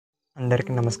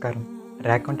అందరికీ నమస్కారం.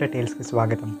 రాకొంట టేల్స్కి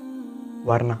స్వాగతం.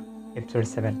 వర్ణ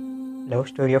Episode-7 love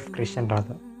story of Krish and Radha.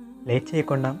 Late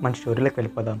చేయకుండా మన స్టోరీలోకి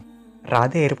వెళ్ళిపోదాం.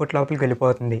 రాధ ఎయిర్పోర్ట్ లోపలికి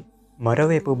వెళ్ళిపోతుంది.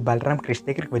 మరోవైపు బలరాం క్రిష్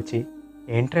దగ్గరికి వచ్చి,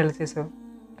 ఏంట్రా ఎలా చేసావు?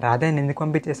 రాధని ఎందుకు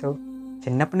పంపించేసావు?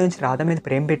 చిన్నప్పటి నుంచి రాధ మీద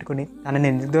ప్రేమ పెట్టుకుని తనని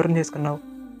ఎందుకు దూరం చేసుకున్నావు?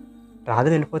 రాధ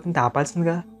వెళ్ళిపోతుంది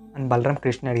ఆపాల్సిందిగా అని బలరాం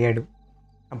క్రిష్ని అడిగాడు.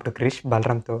 అప్పుడు క్రిష్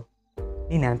బలరాంతో,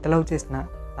 నేను ఎంత లవ్ చేసినా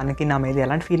తనకి నా మీద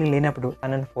ఎలాంటి ఫీలింగ్ లేనప్పుడు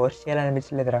తనని ఫోర్స్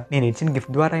చేయాలనిపించలేదురా. నేను ఇచ్చిన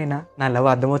గిఫ్ట్ ద్వారా అయినా నా లవ్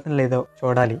అర్థమవుతుందో లేదో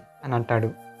చూడాలి అని అంటాడు.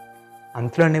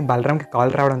 అంతలోనే బలరాంకి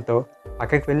కాల్ రావడంతో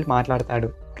పక్కకి వెళ్ళి మాట్లాడతాడు.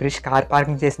 క్రిష్ కార్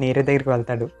పార్కింగ్ చేసిన ఏరియా దగ్గరికి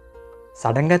వెళ్తాడు.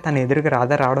 సడన్గా తన ఎదురుగా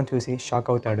రాధ రావడం చూసి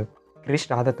షాక్ అవుతాడు. క్రిష్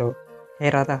రాధతో, హే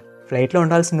రాధ, ఫ్లైట్లో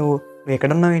ఉండాల్సి నువ్వు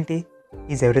ఎక్కడున్నావు ఏంటి?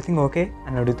 ఈజ్ ఎవ్రీథింగ్ ఓకే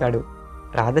అని అడుగుతాడు.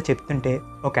 రాధ చెప్తుంటే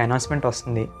ఒక అనౌన్స్మెంట్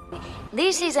వస్తుంది.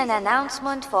 This is an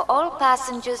announcement for all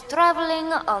passengers traveling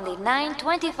on the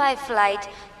 9:25 flight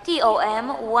TOM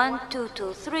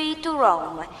 1223 to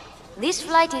Rome. This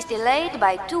flight is delayed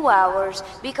by 2 hours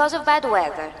because of bad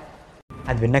weather.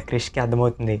 అది విన్న క్రిష్కి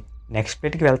అర్థమవుతుంది. నెక్స్ట్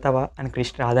ఫ్లైట్కి వెళ్తావా అని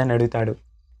క్రిష్ రాధాని అడుగుతాడు.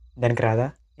 దానికి రాధా,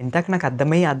 ఇందాక నాకు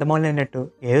అర్థమవులేనట్టు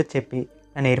ఏదో చెప్పి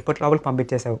నన్ను ఎయిర్పోర్ట్ లోపలికి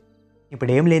పంపించేశావు.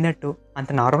 ఇప్పుడు ఏం లేనట్టు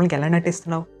అంత నార్మల్గా ఎలా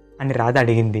నటిస్తున్నావు అని రాధ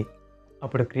అడిగింది.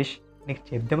 అప్పుడు క్రిష్, నీకు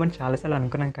చెప్దామని చాలాసార్లు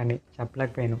అనుకున్నాను కానీ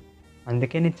చెప్పలేకపోయాను.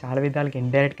 అందుకే నేను చాలా విధాలుగా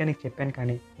ఇండైరెక్ట్గా నీకు చెప్పాను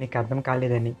కానీ నీకు అర్థం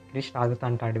కాలేదని క్రిష్ రాధతో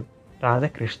అంటాడు. రాధ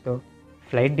క్రిష్తో,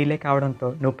 ఫ్లైట్ డిలే కావడంతో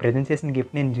నువ్వు ప్రజెంట్ చేసిన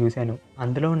గిఫ్ట్ నేను చూశాను.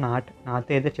 అందులో నాతో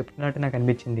ఏదో చెప్తున్నట్టు నాకు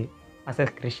అనిపించింది. అసలు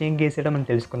క్రిష్ ఏం గీసాడో మనం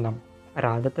తెలుసుకుందాం.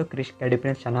 రాధతో క్రిష్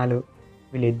గడిపిన క్షణాలు,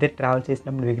 వీళ్ళిద్దరు ట్రావెల్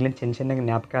చేసినప్పుడు మిగిలిన చిన్న చిన్న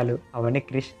జ్ఞాపకాలు, అవన్నీ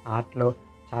క్రిష్ ఆర్ట్లో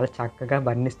చాలా చక్కగా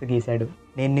వర్ణిస్తూ గీశాడు.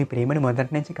 నేను నీ ప్రేమని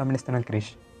మొదటి నుంచి గమనిస్తున్నాను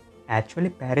క్రిష్.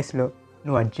 యాక్చువల్లీ ప్యారిస్లో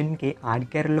నువ్వు అర్జున్కి ఆర్ట్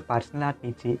గ్యాలరీలో పర్సనల్ ఆర్ట్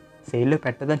ఇచ్చి సేల్లో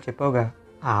పెట్టదని చెప్పావుగా,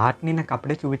 ఆ ఆర్ట్ని నాకు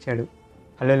అప్పుడే చూపించాడు.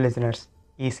 హలో లిజనర్స్,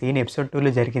 ఈ సీన్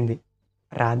Episode-2లో జరిగింది.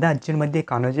 రాధా అర్జున్ మధ్య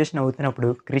కాన్వర్జేషన్ అవుతున్నప్పుడు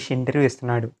క్రిష్ ఇంటర్వ్యూ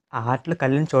ఇస్తున్నాడు. ఆ ఆర్ట్లో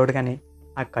కళ్ళుని చూడగానే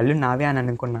ఆ కళ్ళు నావే అని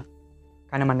అనుకున్నా,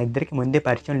 కానీ మన ఇద్దరికి ముందే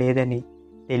పరిచయం లేదని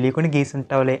తెలియకుండా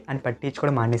గీసుంటావులే అని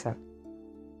పట్టించుకోవడం మానేసా.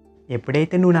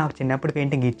 ఎప్పుడైతే నువ్వు నా చిన్నప్పుడు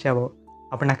పెయింటింగ్ ఇచ్చావో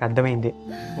అప్పుడు నాకు అర్థమైంది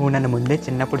నువ్వు నన్ను ముందే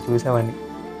చిన్నప్పుడు చూసావని.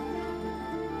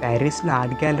 ప్యారిస్లో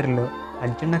ఆర్ట్ గ్యాలరీలో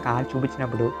అర్జున్ నాకు ఆర్ట్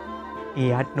చూపించినప్పుడు ఈ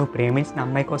ఆర్ట్ నువ్వు ప్రేమించిన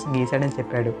అమ్మాయి కోసం గీసాడని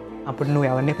చెప్పాడు. అప్పుడు నువ్వు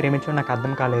ఎవరిని ప్రేమించావో నాకు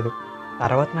అర్థం కాలేదు.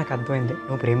 తర్వాత నాకు అర్థమైంది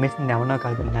నువ్వు ప్రేమించింది ఎవరినో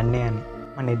కాదు, నన్నే అని.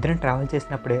 మన ఇద్దరం ట్రావెల్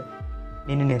చేసినప్పుడే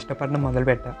నేను నిన్ను ఇష్టపడడం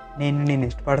మొదలుపెట్టా. నేను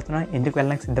ఇష్టపడుతున్నా, ఎందుకు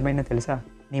వెళ్ళడానికి సిద్ధమైనా తెలుసా?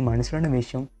 నీ మనసులోని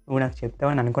విషయం నువ్వు నాకు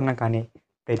చెప్తావని అనుకున్నా, కానీ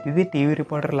ప్రతిదీ టీవీ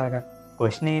రిపోర్టర్ లాగా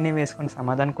క్వశ్చన్ నేనే వేసుకుని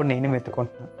సమాధానం కూడా నేనే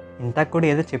వెతుకుంటున్నా. ఇంతకు కూడా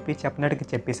ఏదో చెప్పినట్టుగా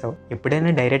చెప్పేశావు,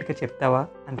 ఎప్పుడైనా డైరెక్ట్గా చెప్తావా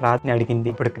అని రాధని అడిగింది.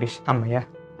 ఇప్పుడు క్రిష్, అమ్మయ్య,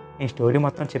 నీ స్టోరీ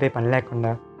మొత్తం చెప్పే పని లేకుండా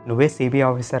నువ్వే సిబిఐ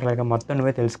ఆఫీసర్ లాగా మొత్తం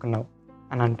నువ్వే తెలుసుకున్నావు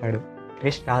అని అంటాడు.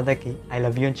 క్రిష్ రాధకి ఐ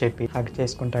లవ్ యూ అని చెప్పి హగ్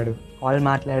చేసుకుంటాడు. కాల్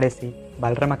మాట్లాడేసి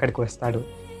బలరాం అక్కడికి వస్తాడు.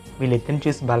 వీళ్ళిద్దరిని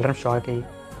చూసి బలరాం షాక్ అయ్యి,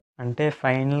 అంటే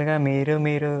ఫైనల్గా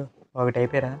మీరు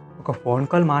ఒకటైపోయారా? ఒక ఫోన్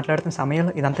కాల్ మాట్లాడుతున్న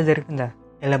సమయంలో ఇదంతా జరుగుతుందా?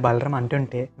 ఇలా బలరాం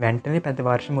అంటుంటే వెంటనే పెద్ద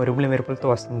వర్షం ఉరుముల మెరుపులతో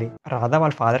వస్తుంది. రాధా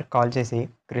వాళ్ళ ఫాదర్కి కాల్ చేసి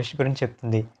క్రిష్ గురించి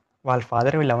చెప్తుంది. వాళ్ళ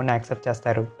ఫాదర్ వీళ్ళవన్నీ యాక్సెప్ట్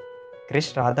చేస్తారు. క్రిష్,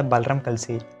 రాధా, బలరాం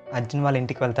కలిసి అర్జున్ వాళ్ళ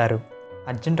ఇంటికి వెళ్తారు.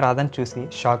 అర్జున్ రాధాని చూసి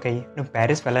షాక్ అయ్యి, నువ్వు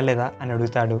ప్యారిస్ వెళ్ళలేదా అని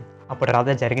అడుగుతాడు. అప్పుడు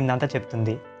రాధా జరిగిందంతా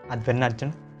చెప్తుంది. అది విన్న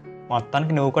అర్జున్,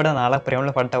 మొత్తానికి నువ్వు కూడా నాలా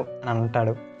ప్రేమలో పడ్డావు అని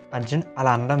అంటాడు. అర్జున్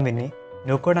అలా అనడం విని,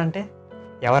 నువ్వు కూడా అంటే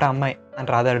ఎవరు అమ్మాయి అని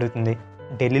రాధా అడుగుతుంది.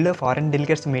 ఢిల్లీలో ఫారిన్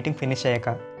డెలిగేట్స్ మీటింగ్ ఫినిష్ అయ్యాక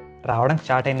రావడం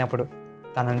స్టార్ట్ అయినప్పుడు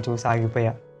తనని చూసి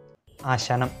ఆగిపోయా. ఆ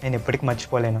క్షణం నేను ఎప్పటికీ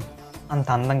మర్చిపోలేను. అంత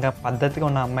అందంగా పద్ధతిగా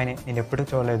ఉన్న అమ్మాయిని నేను ఎప్పుడూ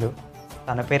చూడలేదు.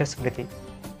 తన పేరు స్మృతి.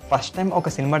 ఫస్ట్ టైం ఒక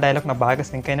సినిమా డైలాగ్ నాకు బాగా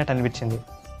సింక్ అయినట్టు అనిపించింది.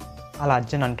 అలా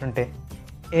అర్జున్ అంటుంటే,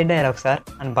 ఏ డైలాగ్ సార్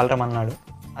అని బలరాం అన్నాడు.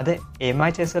 అదే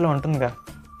ఏమాయి చేసేలో ఉంటుందిగా,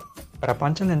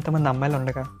 ప్రపంచంలో ఎంతమంది అమ్మాయిలు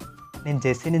ఉండగా నేను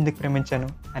జెస్సీని ఎందుకు ప్రేమించాను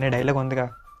అనే డైలాగ్ ఉందిగా.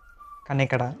 కానీ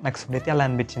ఇక్కడ నాకు స్మృతి అలా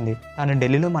అనిపించింది. తను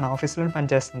ఢిల్లీలో మన ఆఫీస్లోనే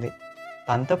పనిచేస్తుంది.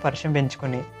 తనతో పరిచయం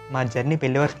పెంచుకొని మా జర్నీ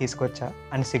పెళ్లి వరకు తీసుకొచ్చా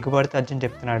అని సిగ్గుపడుతూ అర్జున్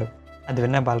చెప్తున్నాడు. అది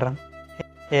విన్న బలరాం,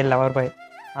 హే లవర్ బాయ్,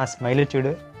 ఆ స్మైల్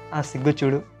చూడు, ఆ సిగ్గు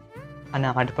చూడు అని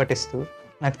ఆట పట్టిస్తూ,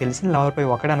 నాకు తెలిసిన లవర్ బాయ్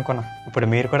ఒకడే అనుకున్నా, ఇప్పుడు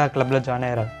మీరు కూడా ఆ క్లబ్లో జాయిన్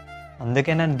అయ్యారా?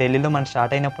 అందుకే నేను ఢిల్లీలో మనం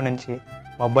స్టార్ట్ అయినప్పటి నుంచి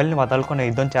మొబైల్ని వదలకుండా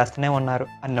యుద్ధం చేస్తూనే ఉన్నారు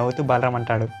అని నవ్వుతూ బలరాం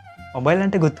అంటాడు. మొబైల్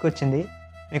అంటే గుర్తుకొచ్చింది,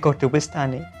 మీకు ఒకటి చూపిస్తా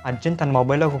అని అర్జున్ తన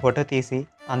మొబైల్లో ఒక ఫోటో తీసి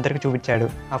అందరికీ చూపించాడు.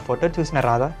 ఆ ఫోటో చూసిన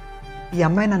రాధా, ఈ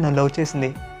అమ్మాయి నన్ను లవ్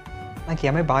చేసింది, నాకు ఈ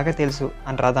అమ్మాయి బాగా తెలుసు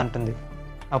అని రాధ అంటుంది.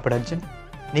 అప్పుడు అర్జున్,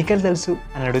 నీకెళ్ళి తెలుసు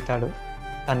అని అడుగుతాడు.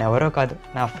 తను ఎవరో కాదు,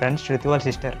 నా ఫ్రెండ్ శృతి వాళ్ళ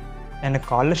సిస్టర్. నేను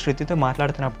కాల్లో శృతితో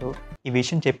మాట్లాడుతున్నప్పుడు ఈ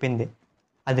విషయం చెప్పింది.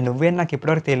 అది నువ్వే నాకు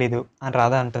ఇప్పటివరకు తెలీదు అని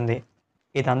రాధ అంటుంది.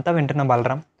 ఇదంతా వింటున్న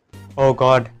బలరాం, ఓ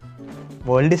God,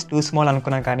 world is two small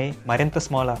అనుకున్నా కానీ మరింత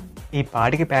స్మాలా? ఈ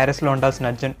పాటికి ప్యారిస్లో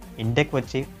ఉండాల్సిన అర్జున్ ఇండియాకి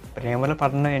వచ్చి ప్రేమలో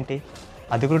పడడం ఏంటి,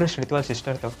 అది కూడా శృతి వాళ్ళ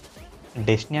సిస్టర్తో.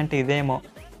 డెస్టినీ అంటే ఇదేమో,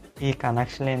 ఈ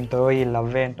కనెక్షన్ ఏంటో, ఈ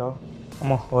లవ్ ఏంటో,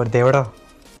 అమ్మో ఓ దేవుడో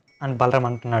అని బలరాం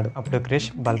అంటున్నాడు. అప్పుడు క్రిష్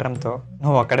బలరాంతో,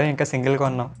 నువ్వు ఒక్కడే ఇంకా సింగిల్గా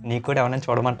ఉన్నావు, నీకు కూడా ఎవరైనా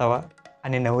చూడమంటావా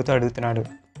అని నవ్వుతూ అడుగుతున్నాడు.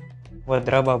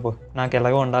 వద్దురా బాబు, నాకు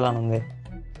ఎలాగో ఉండాలని ఉంది.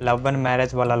 లవ్ అండ్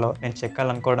మ్యారేజ్ వాళ్ళలో నేను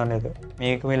చెక్కాలనుకోవడం లేదు.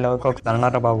 మీకు మీ లవ్కి ఒక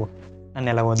తన్నారా బాబు, నన్ను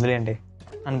ఇలా వదిలేయండి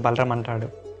అని బలరాం అంటాడు.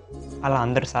 అలా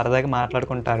అందరూ సరదాగా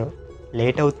మాట్లాడుకుంటారు.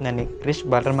 లేట్ అవుతుందని క్రిష్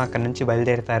బలరాం అక్కడి నుంచి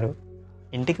బయలుదేరుతారు.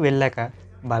 ఇంటికి వెళ్ళాక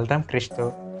బలరాం క్రిష్తో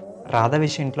రాధ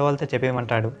విషయం ఇంట్లో వాళ్ళతో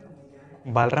చెప్పేయమంటాడు.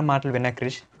 బలరాం మాటలు విన్న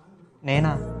క్రిష్,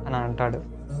 నేనా అని అంటాడు.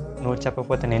 నువ్వు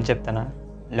చెప్పకపోతే నేను చెప్తానా?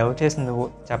 లవ్ చేసి నువ్వు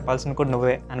చెప్పాల్సింది కూడా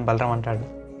నువ్వే అని బలరాం అంటాడు.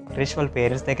 క్రిష్ వాళ్ళ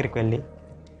పేరెంట్స్ దగ్గరికి వెళ్ళి,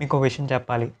 మీకు ఒక విషయం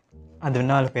చెప్పాలి. అది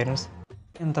విన్న వాళ్ళ పేరెంట్స్,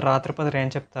 ఇంత రాత్రి పదరు ఏం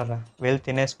చెప్తారా, వెళ్ళి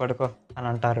తినేసి పడుకో అని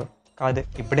అంటారు. కాదు,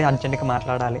 ఇప్పుడే అర్జెంట్గా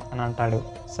మాట్లాడాలి అని అంటాడు.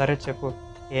 సరే చెప్పు,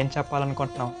 ఏం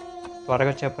చెప్పాలనుకుంటున్నావు,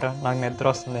 త్వరగా చెప్పురా, నాకు నిద్ర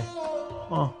వస్తుంది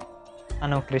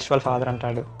అని క్రిష్ వాళ్ళ ఫాదర్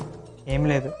అంటాడు. ఏం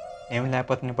లేదు, ఏం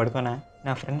లేకపోతే నేను పడుకోనా,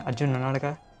 నా ఫ్రెండ్ అర్జున్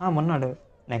ఉన్నాడుగా, ఉన్నాడు,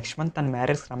 నెక్స్ట్ మంత్ తన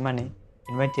మ్యారేజ్కి రమ్మని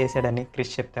ఇన్వైట్ చేశాడని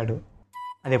క్రిష్ చెప్తాడు.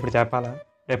 అది ఇప్పుడు చెప్పాలా,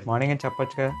 రేపు మార్నింగ్ అని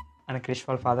చెప్పొచ్చుగా అని క్రిష్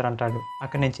వాళ్ళ ఫాదర్ అంటాడు.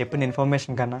 అక్కడ నేను చెప్పిన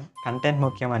ఇన్ఫర్మేషన్ కన్నా కంటెంట్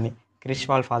ముఖ్యమని క్రిష్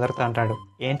వాళ్ళ ఫాదర్తో అంటాడు.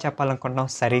 ఏం చెప్పాలనుకుంటున్నావు,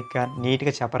 సరిగ్గా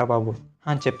నీట్గా చెప్పరా బాబు.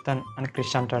 చెప్తాను అని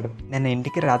క్రిష్ అంటాడు. నేను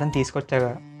ఇంటికి రాధని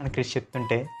తీసుకొచ్చాగా అని క్రిష్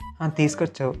చెప్తుంటే,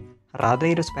 తీసుకొచ్చావు, రాధ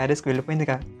ఈరోజు ప్యారిస్కి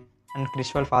వెళ్ళిపోయిందిగా అని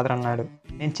క్రిష్ వాళ్ళ ఫాదర్ అన్నాడు.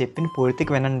 నేను చెప్పిన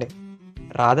పూర్తిగా వినండి,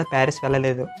 రాధ ప్యారిస్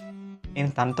వెళ్ళలేదు,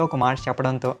 నేను తనతో ఒక మాట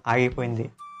చెప్పడంతో ఆగిపోయింది.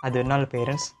 అది విన్న వాళ్ళ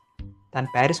పేరెంట్స్, తను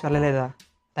ప్యారిస్ వెళ్ళలేదా,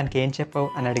 తనకి ఏం చెప్పావు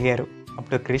అని అడిగారు.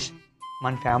 అప్పుడు క్రిష్,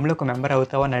 మన ఫ్యామిలీ ఒక మెంబర్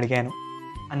అవుతావు అని అడిగాను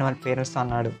అని వాళ్ళ పేరెంట్స్తో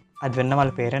అన్నాడు. అది విన్న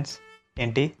వాళ్ళ పేరెంట్స్,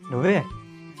 ఏంటి నువ్వే,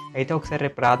 అయితే ఒకసారి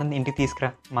రేపు రాధని ఇంటికి తీసుకురా,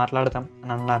 మాట్లాడదాం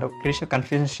అని అన్నారు. క్రిష్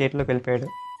కన్ఫ్యూజన్ స్టేట్లోకి వెళ్ళిపోయాడు.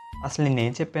 అసలు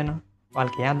నేనేం చెప్పాను,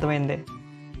 వాళ్ళకి ఏం అర్థమైంది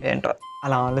ఏంటో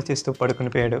అలా ఆలోచిస్తూ పడుకుని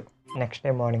పోయాడు. నెక్స్ట్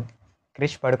డే మార్నింగ్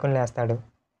క్రిష్ పడుకుని లేస్తాడు.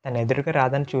 తన ఎదురుగా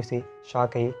రాధని చూసి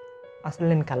షాక్ అయ్యి, అసలు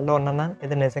నేను కల్లో ఉన్నానా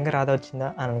లేదా నిజంగా రాధ వచ్చిందా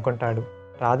అని అనుకుంటాడు.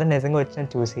 రాధ నిజంగా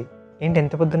వచ్చిందని చూసి, ఏంటి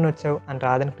ఎంత పొద్దున్న వచ్చావు అని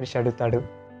రాధని క్రిష్ అడుగుతాడు.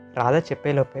 రాధ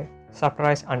చెప్పేలోపే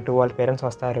సర్ప్రైజ్ అంటూ వాళ్ళ పేరెంట్స్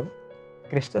వస్తారు.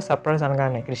 క్రిష్తో సర్ప్రైజ్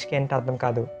అనగానే క్రిష్కి ఏంటో అర్థం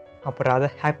కాదు. అప్పుడు రాధ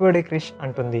హ్యాపీ బర్త్డే క్రిష్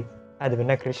అంటుంది. అది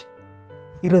విన్న క్రిష్,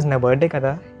 ఈరోజు నా బర్త్డే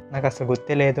కదా, నాకు అసలు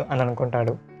గుర్తే లేదు అని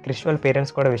అనుకుంటాడు. క్రిష్ వాళ్ళ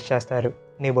పేరెంట్స్ కూడా విష్ చేస్తారు.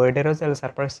 నీ బర్త్డే రోజు వాళ్ళు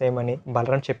సర్ప్రైజ్ చేయమని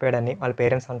బలరాం చెప్పాడని వాళ్ళ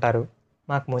పేరెంట్స్ అంటారు.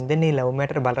 మాకు ముందే నీ లవ్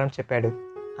మ్యాటర్ బలరాం చెప్పాడు,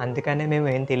 అందుకనే మేము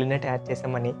ఏం తెలియనట్టు యాడ్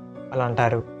చేసామని వాళ్ళు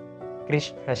అంటారు. క్రిష్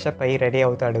ఫ్రెష్ అప్ అయ్యి రెడీ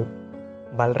అవుతాడు.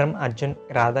 బలరాం, అర్జున్,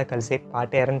 రాధ కలిసి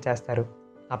పార్టీ అరేంజ్ చేస్తారు.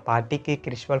 ఆ పార్టీకి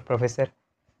క్రిష్ వాళ్ళ ప్రొఫెసర్,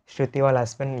 శృతి వాళ్ళ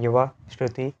హస్బెండ్ యువ,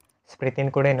 శృతి,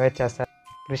 స్మృతిని కూడా ఇన్వైట్ చేస్తారు.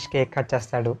 క్రిష్ కేక్ కట్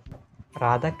చేస్తాడు.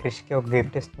 రాధ క్రిష్కి ఒక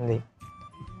గిఫ్ట్ ఇస్తుంది.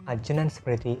 అర్జున్ అండ్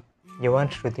స్మృతి, యువ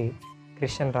and Shruti,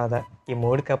 Krish and Radha ఈ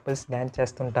 3 కపుల్స్ డ్యాన్స్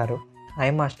చేస్తుంటారు.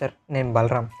 హాయ్ మాస్టర్, నేను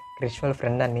బలరాం, క్రిష్ వాళ్ళ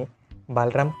ఫ్రెండ్ అని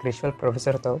బలరాం క్రిష్ వాళ్ళ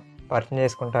ప్రొఫెసర్తో పరిచయం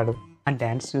చేసుకుంటాడు. ఆ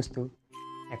డ్యాన్స్ చూస్తూ,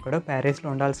 ఎక్కడో ప్యారిస్లో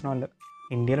ఉండాల్సిన వాళ్ళు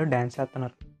ఇండియాలో డ్యాన్స్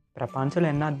చేస్తున్నారు, ప్రపంచంలో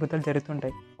ఎన్నో అద్భుతాలు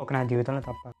జరుగుతుంటాయి, ఒక నా జీవితంలో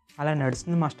తప్ప. అలా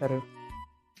నడుస్తుంది మాస్టరు,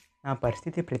 నా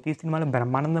పరిస్థితి ప్రతి సినిమాలో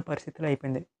బ్రహ్మానంద పరిస్థితిలో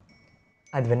అయిపోయింది.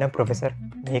 అది విన్న ప్రొఫెసర్,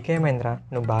 నీకేమైందిరా,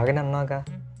 నువ్వు బాగానే అన్నావుగా,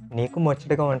 నీకు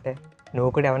ముచ్చటగా ఉంటే నువ్వు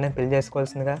కూడా ఎవరైనా పెళ్లి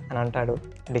చేసుకోవాల్సిందిగా అని అంటాడు.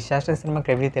 డిసాస్టర్ సినిమాకి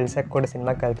రివ్యూ తెలిసాక కూడా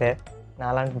సినిమాకి వెళ్తే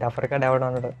నాలాంటి డఫర్గా ఎవడం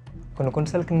ఉండడు.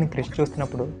 కొన్నిసార్లు నేను క్రిష్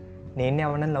చూస్తున్నప్పుడు నేను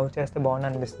ఎవరైనా లవ్ చేస్తే బాగుంది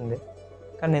అనిపిస్తుంది,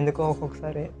 కానీ ఎందుకో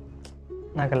ఒక్కొక్కసారి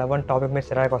నాకు లవ్ అని టాపిక్ మీద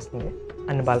చిరాకు వస్తుంది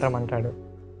అని బలరాం అంటాడు.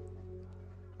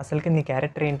 అసలుకి నీ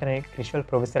క్యారెక్టర్ ఏంటని క్రిష్ వాళ్ళ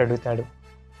ప్రొఫెసర్ అడుగుతాడు.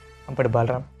 అప్పుడు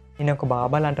బలరాం, నేను ఒక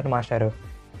బాబాలు అంటాను మాస్టారు,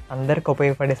 అందరికి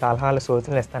ఉపయోగపడే సలహాలు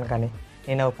సూచనలు ఇస్తాను, కానీ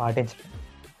నేను అవి పాటించను.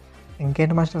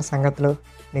 ఇంకేంటి మాస్టర్ సంగతులు,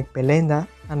 నీకు పెళ్ళయిందా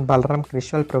అని బలరాం క్రిష్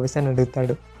వాళ్ళ ప్రొఫెసర్ని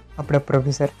అడుగుతాడు. అప్పుడు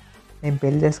ప్రొఫెసర్, నేను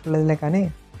పెళ్ళి చేసుకోలేదులే, కానీ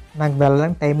నాకు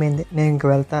వెళ్ళడానికి టైం అయింది, నేను ఇంక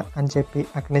వెళ్తా అని చెప్పి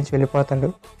అక్కడి నుంచి వెళ్ళిపోతాడు.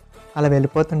 అలా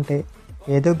వెళ్ళిపోతుంటే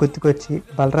ఏదో గుర్తుకొచ్చి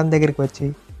బలరాం దగ్గరికి వచ్చి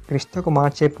క్రిష్తో ఒక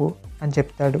మాట చెప్పు అని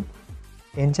చెప్తాడు.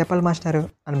 ఏం చెప్పాలి మాస్టారు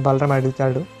అని బలరాం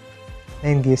అడుగుతాడు.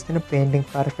 నేను గీస్తున్న పెయింటింగ్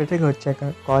పర్ఫెక్ట్గా వచ్చాక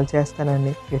కాల్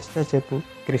చేస్తానని క్రిష్తో చెప్పు,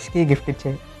 క్రిష్కి గిఫ్ట్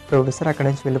ఇచ్చే. ప్రొఫెసర్ అక్కడి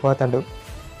నుంచి వెళ్ళిపోతాడు.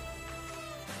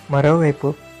 మరోవైపు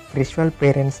క్రిష్ వాళ్ళ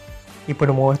పేరెంట్స్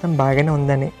ఇప్పుడు ముహూర్తం బాగానే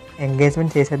ఉందని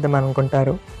ఎంగేజ్మెంట్ చేసేద్దాం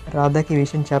అనుకుంటారు. రాధాకి ఈ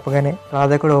విషయం చెప్పగానే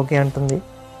రాధ కూడా ఓకే అంటుంది.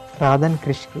 రాధ అండ్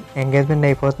క్రిష్కి ఎంగేజ్మెంట్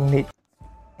అయిపోతుంది.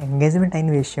 ఎంగేజ్మెంట్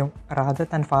అయిన విషయం రాధ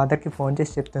తన ఫాదర్కి ఫోన్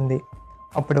చేసి చెప్తుంది.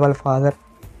 అప్పుడు వాళ్ళ ఫాదర్,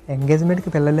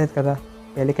 ఎంగేజ్మెంట్కి వెళ్ళలేదు కదా,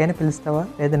 పెళ్ళికైనా పిలుస్తావా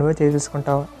లేదా నువ్వే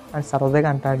చేసేసుకుంటావా అని సరదాగా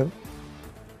అంటాడు.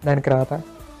 దానికి రాధ,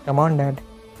 కమాన్ డాడ్,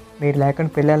 మీరు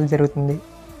లేకుండా పెళ్ళి ఎలా జరుగుతుంది,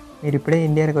 మీరు ఇప్పుడే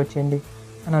ఇండియాకి వచ్చేయండి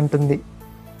అని అంటుంది.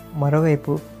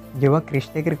 మరోవైపు యువ క్రిష్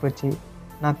దగ్గరికి వచ్చి,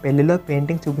 నా పెళ్ళిలో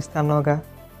పెయింటింగ్ చూపిస్తానోగా,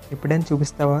 ఇప్పుడేం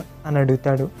చూపిస్తావా అని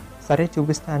అడుగుతాడు. సరే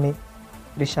చూపిస్తా అని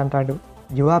క్రిష్ అంటాడు.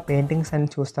 యువ పెయింటింగ్స్ అని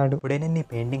చూస్తాడు. ఇప్పుడైనా నీ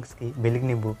పెయింటింగ్స్కి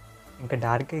వెలుగునివ్వు, ఇంకా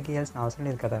డార్క్గా గీయాల్సిన అవసరం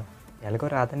లేదు కదా, ఎలాగో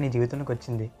రాధ నీ జీవితంలోకి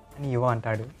వచ్చింది అని యువ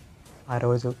అంటాడు. ఆ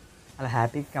రోజు అలా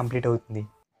హ్యాపీగా కంప్లీట్ అవుతుంది.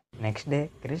 నెక్స్ట్ డే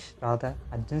క్రిష్, రాధ,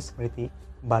 అర్జున్, స్మృతి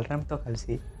బలరాంతో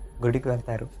కలిసి గుడికి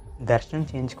వెళ్తారు. దర్శనం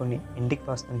చేయించుకొని ఇంటికి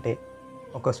వస్తుంటే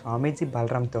ఒక స్వామీజీ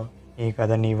బలరాంతో, ఈ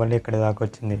కథ నీ వల్ల ఇక్కడ దాకా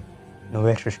వచ్చింది,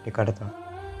 నువ్వే సృష్టికర్త,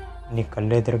 నీ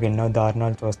కళ్ళు ఎదురుగా ఎన్నో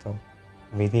దారుణాలు చూస్తావు,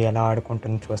 విధి ఎలా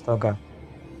ఆడుకుంటుందో చూస్తావుగా,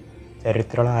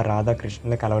 చరిత్రలో ఆ రాధా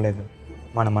కృష్ణులు కలవలేదు,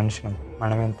 మన మనుషులం,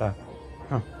 మనమెంత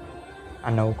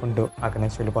అని నవ్వుకుంటూ అక్కడి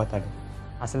నుంచి వెళ్ళిపోతాడు.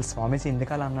 అసలు స్వామీజీ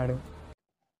ఎందుకు అలా అన్నాడు?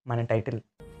 మన టైటిల్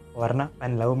వర్ణ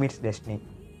వెన్ లవ్ మీట్స్ డెస్టినీ.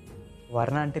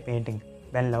 వర్ణ అంటే painting,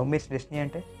 when love meets destiny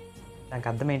అంటే దానికి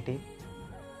అర్థం ఏంటి?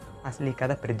 అసలు ఈ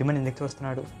కథ ప్రద్యుమ్న ఎందుకు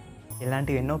చూస్తున్నాడు?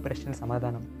 ఇలాంటి ఎన్నో ప్రశ్నల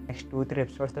సమాధానం నెక్స్ట్ 2-3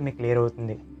 ఎపిసోడ్స్తో మీకు క్లియర్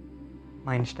అవుతుంది.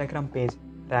 మా ఇన్స్టాగ్రామ్ పేజ్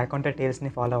రాకొంట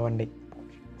టేల్స్ని ఫాలో అవ్వండి.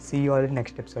 See you all in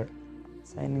next episode.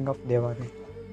 Signing off దేవాలి.